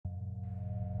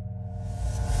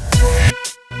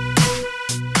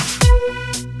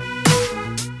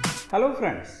Hello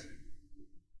friends,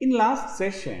 in last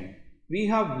session we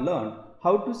have learned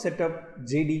how to set up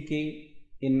JDK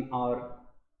in our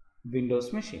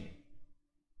Windows machine.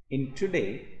 In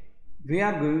today we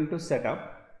are going to set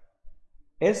up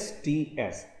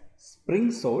STS Spring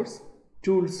Source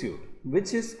Tool Suite,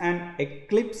 which is an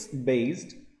Eclipse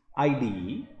based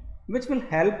IDE which will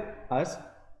help us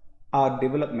our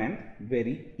development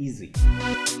very easy.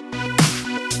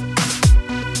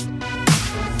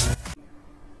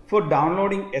 For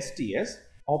downloading STS,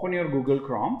 open your Google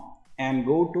Chrome and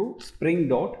go to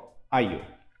spring.io.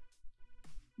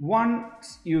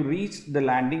 Once you reach the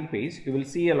landing page, you will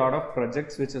see a lot of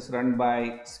projects which is run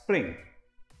by Spring,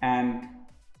 and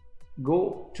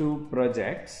go to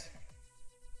projects.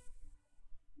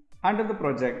 Under the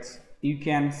projects, you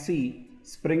can see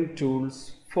Spring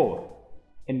Tools 4.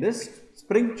 In this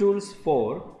Spring Tools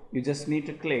 4, you just need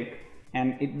to click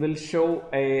and it will show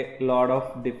a lot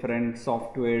of different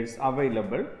softwares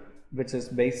available, which is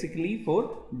basically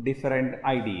for different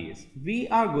IDEs. We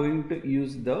are going to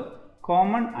use the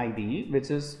common IDE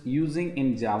which is using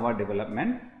in Java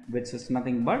development, which is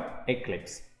nothing but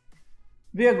Eclipse.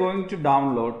 We are going to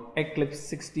download Eclipse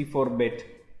 64-bit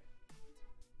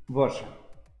version.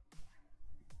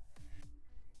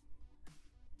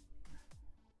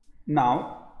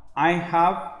 Now I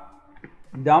have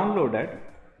downloaded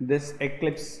this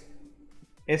Eclipse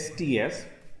STS.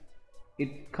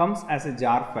 It comes as a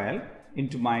jar file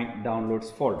into my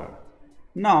downloads folder.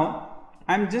 Now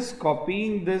I'm just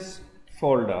copying this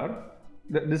folder,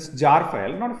 this jar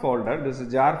file, not a folder, this is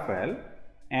a jar file,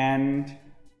 and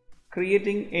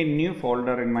creating a new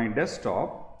folder in my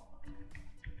desktop,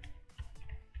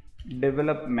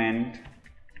 development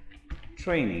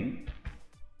training.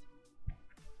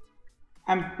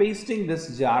 I'm pasting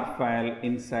this jar file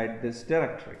inside this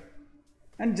directory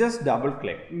and just double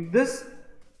click. This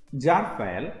jar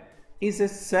file is a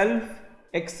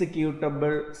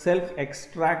self-executable,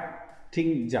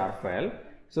 self-extracting jar file.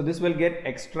 So this will get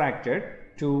extracted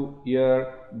to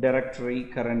your directory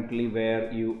currently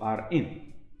where you are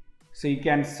in. So you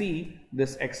can see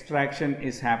this extraction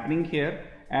is happening here,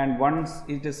 and once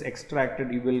it is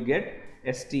extracted you will get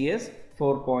STS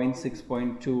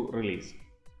 4.6.2 release.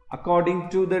 According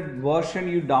to the version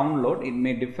you download, it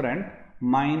may different.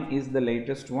 Mine is the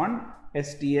latest one,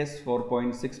 STS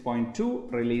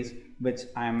 4.6.2 release, which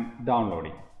I am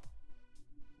downloading.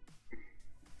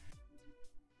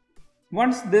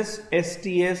 Once this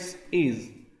STS is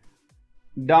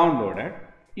downloaded,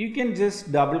 you can just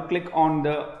double click on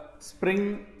the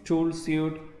Spring Tool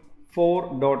Suite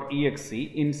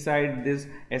 4.exe inside this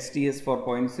STS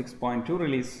 4.6.2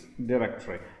 release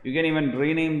directory. You can even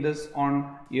rename this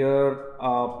on your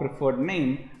preferred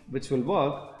name, which will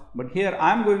work, but here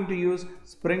I am going to use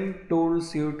Spring Tool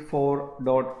Suite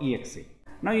 4.exe.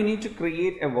 Now you need to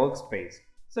create a workspace.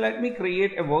 So let me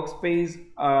create a workspace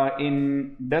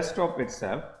in desktop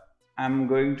itself. I am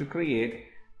going to create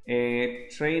a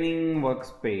training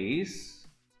workspace.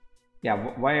 Yeah,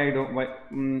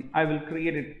 I will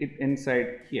create it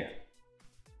inside here.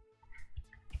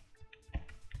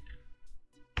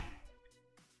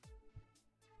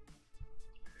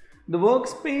 The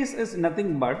workspace is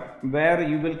nothing but where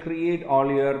you will create all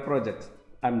your projects.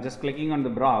 I'm just clicking on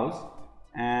the browse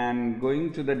and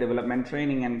going to the development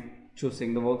training and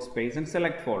choosing the workspace and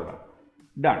select folder.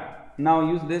 Done. Now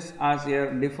use this as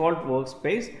your default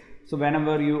workspace. So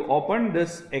whenever you open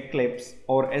this Eclipse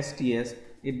or STS,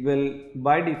 it will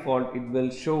by default it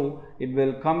will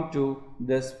come to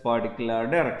this particular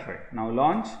directory. Now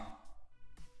launch.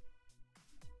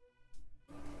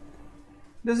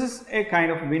 This is a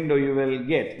kind of window you will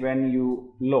get when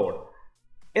you load.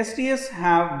 STS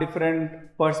have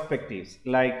different perspectives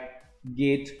like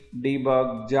Git,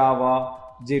 debug, Java,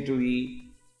 J2E.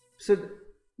 So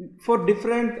for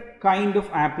different kind of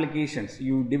applications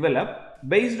you develop,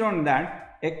 based on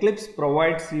that Eclipse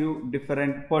provides you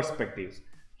different perspectives.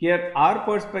 Here our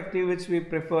perspective which we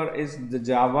prefer is the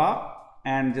Java,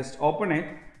 and just open it.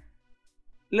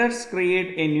 Let's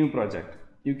create a new project.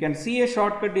 You can see a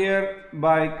shortcut here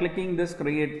by clicking this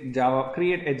create a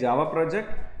Java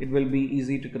project. It will be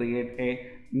easy to create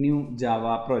a new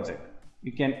Java project.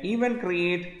 You can even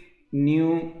create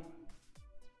new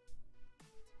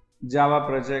Java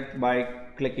project by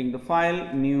clicking the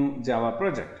file, new Java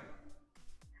project.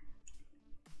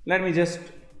 Let me just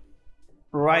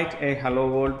write a hello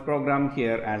world program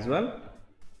here as well.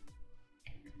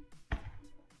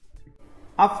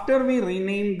 After we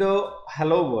rename the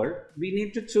hello world, we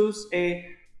need to choose a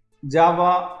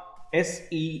Java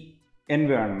SE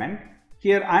environment.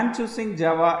 Here I am choosing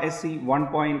Java SE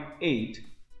 1.8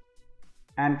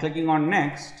 and clicking on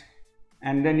next.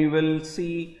 and then you will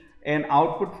see an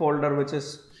output folder which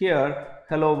is here,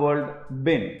 hello world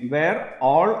bin, where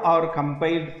all our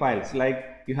compiled files, like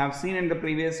you have seen in the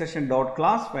previous session,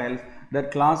 .class files,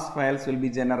 that class files will be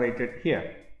generated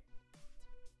here.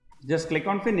 Just click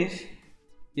on finish.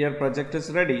 Your project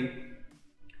is ready,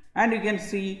 and you can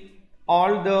see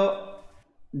all the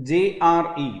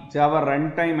JRE, Java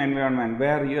Runtime Environment,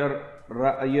 where your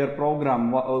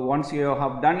program, once you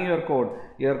have done your code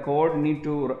need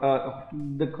to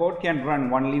the code can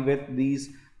run only with these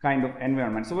kind of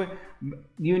environments. So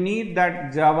you need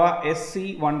that Java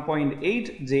SC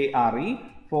 1.8 JRE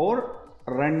for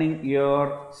running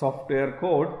your software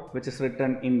code which is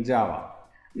written in Java.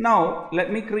 Now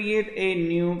let me create a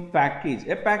new package.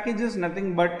 A package is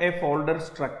nothing but a folder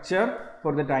structure.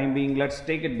 For the time being, let's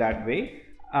take it that way.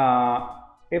 A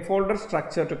folder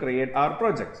structure to create our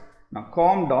projects. Now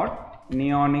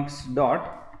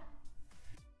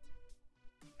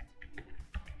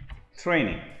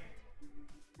com.neonics.training,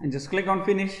 and just click on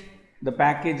finish. The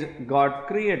package got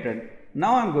created.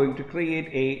 Now I'm going to create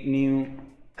a new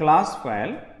class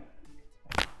file,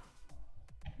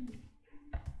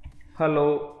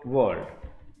 hello world.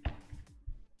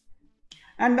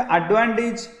 And the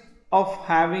advantage of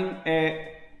having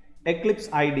a Eclipse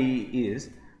IDE is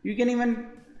you can even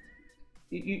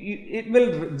it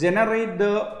will generate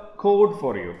the code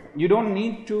for you. You don't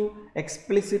need to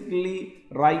explicitly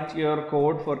write your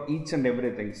code for each and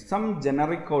everything. Some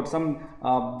generic code, some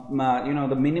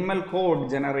the minimal code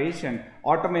generation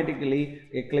automatically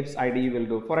Eclipse IDE will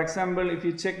do. For example, if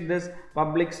you check this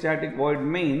public static void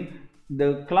main,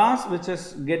 the class which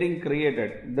is getting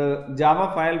created, the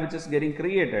Java file which is getting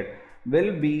created,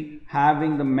 will be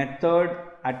having the method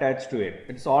attached to it.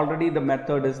 It's already the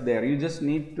method is there. You just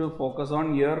need to focus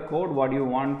on your code, what you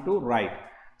want to write.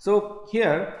 So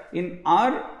here in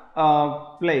our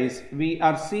place, we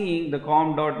are seeing the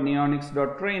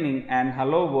com.neonics.training and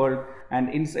hello world,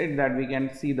 and inside that we can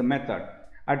see the method.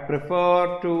 I'd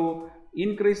prefer to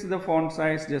increase the font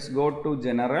size. Just go to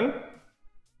general,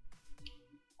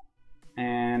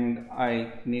 and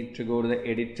I need to go to the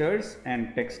editors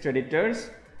and text editors.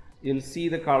 You'll see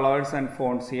the colors and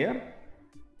fonts here.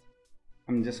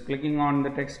 I'm just clicking on the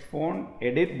text font,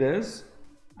 edit this.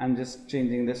 I'm just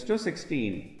changing this to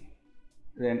 16.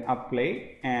 Then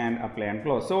apply and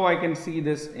close. So I can see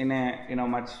this in a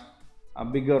much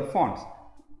bigger fonts,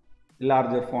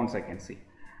 larger fonts I can see.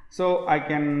 So I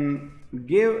can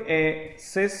give a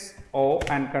sys o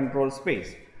and control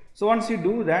space. So once you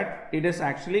do that, it is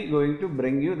actually going to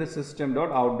bring you the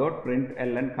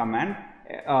system.out.println command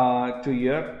to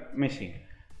your machine,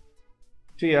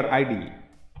 to your IDE.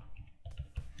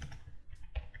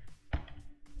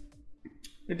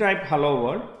 You type hello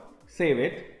world, save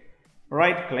it,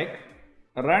 right click,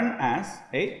 run as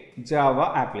a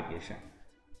Java application.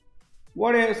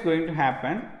 What is going to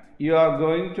happen? You are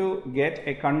going to get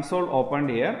a console opened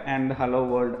here, and the hello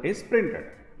world is printed.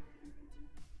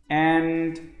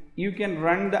 And you can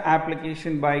run the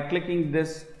application by clicking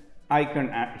this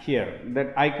icon here.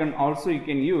 That icon also you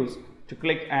can use to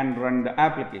click and run the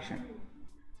application.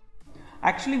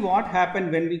 Actually, what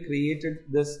happened when we created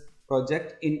this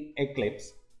project in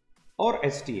Eclipse or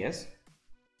STS,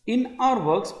 in our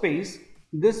workspace,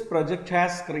 this project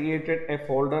has created a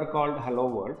folder called hello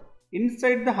world.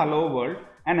 Inside the hello world,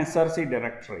 an SRC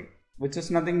directory, which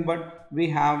is nothing but we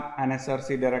have an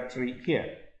SRC directory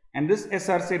here. And this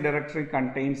SRC directory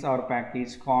contains our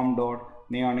package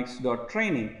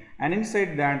com.neonics.training, and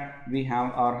inside that we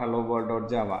have our hello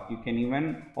world.java. You can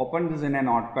even open this in a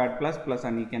notepad++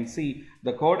 and you can see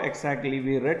the code exactly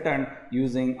we written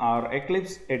using our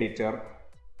Eclipse editor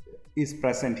is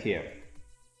present here.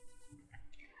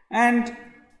 And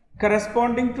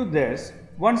corresponding to this,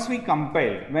 once we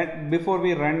compile, before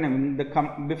we run the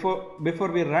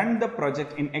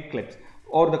project in Eclipse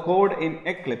or the code in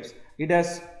Eclipse,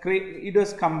 it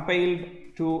was compiled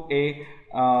to a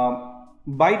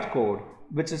bytecode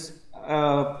which is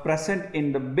present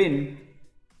in the bin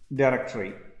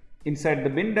directory. Inside the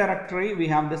bin directory, we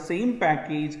have the same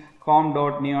package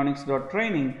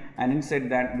com.neonics.training, and inside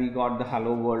that we got the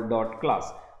hello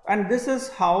world.class. And this is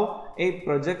how a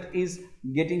project is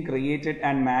getting created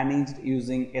and managed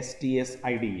using STS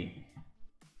IDE.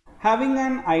 Having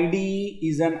an IDE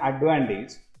is an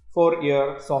advantage for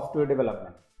your software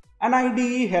development. An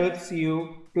IDE helps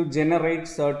you to generate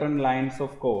certain lines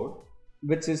of code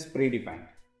which is predefined,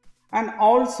 and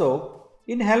also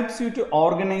it helps you to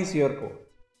organize your code.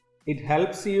 It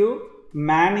helps you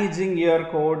managing your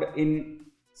code in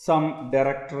some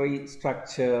directory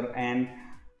structure, and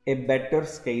a better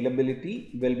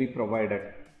scalability will be provided.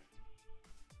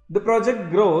 The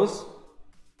project grows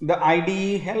The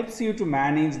IDE helps you to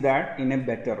manage that in a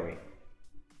better way.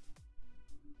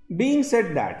 Being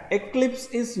said that, Eclipse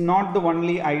is not the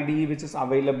only IDE which is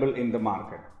available in the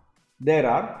market. There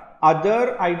are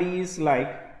other IDEs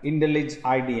like IntelliJ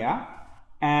IDEA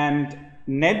and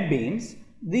NetBeans.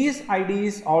 These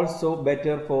IDEs also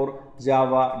better for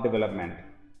Java development.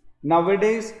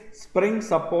 Nowadays, Spring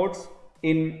supports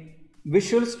in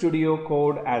Visual Studio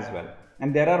Code as well.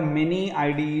 And there are many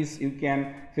IDEs you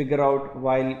can figure out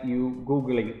while you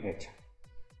Googling it.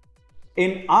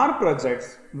 In our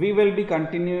projects, we will be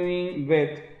continuing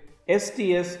with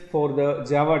STS for the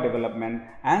Java development,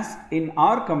 as in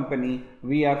our company,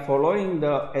 we are following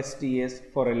the STS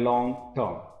for a long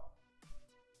term.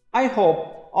 I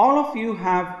hope all of you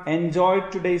have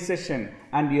enjoyed today's session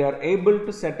and you are able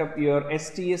to set up your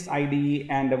STS IDE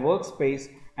and a workspace,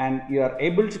 and you are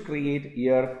able to create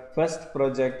your first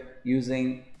project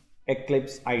using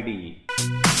Eclipse IDE.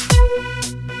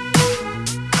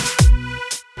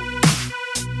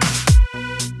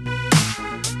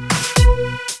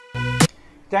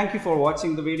 Thank you for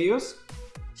watching the videos.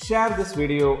 Share this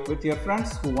video with your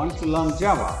friends who want to learn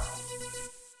Java.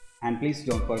 And please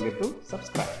don't forget to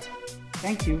subscribe.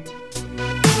 Thank you.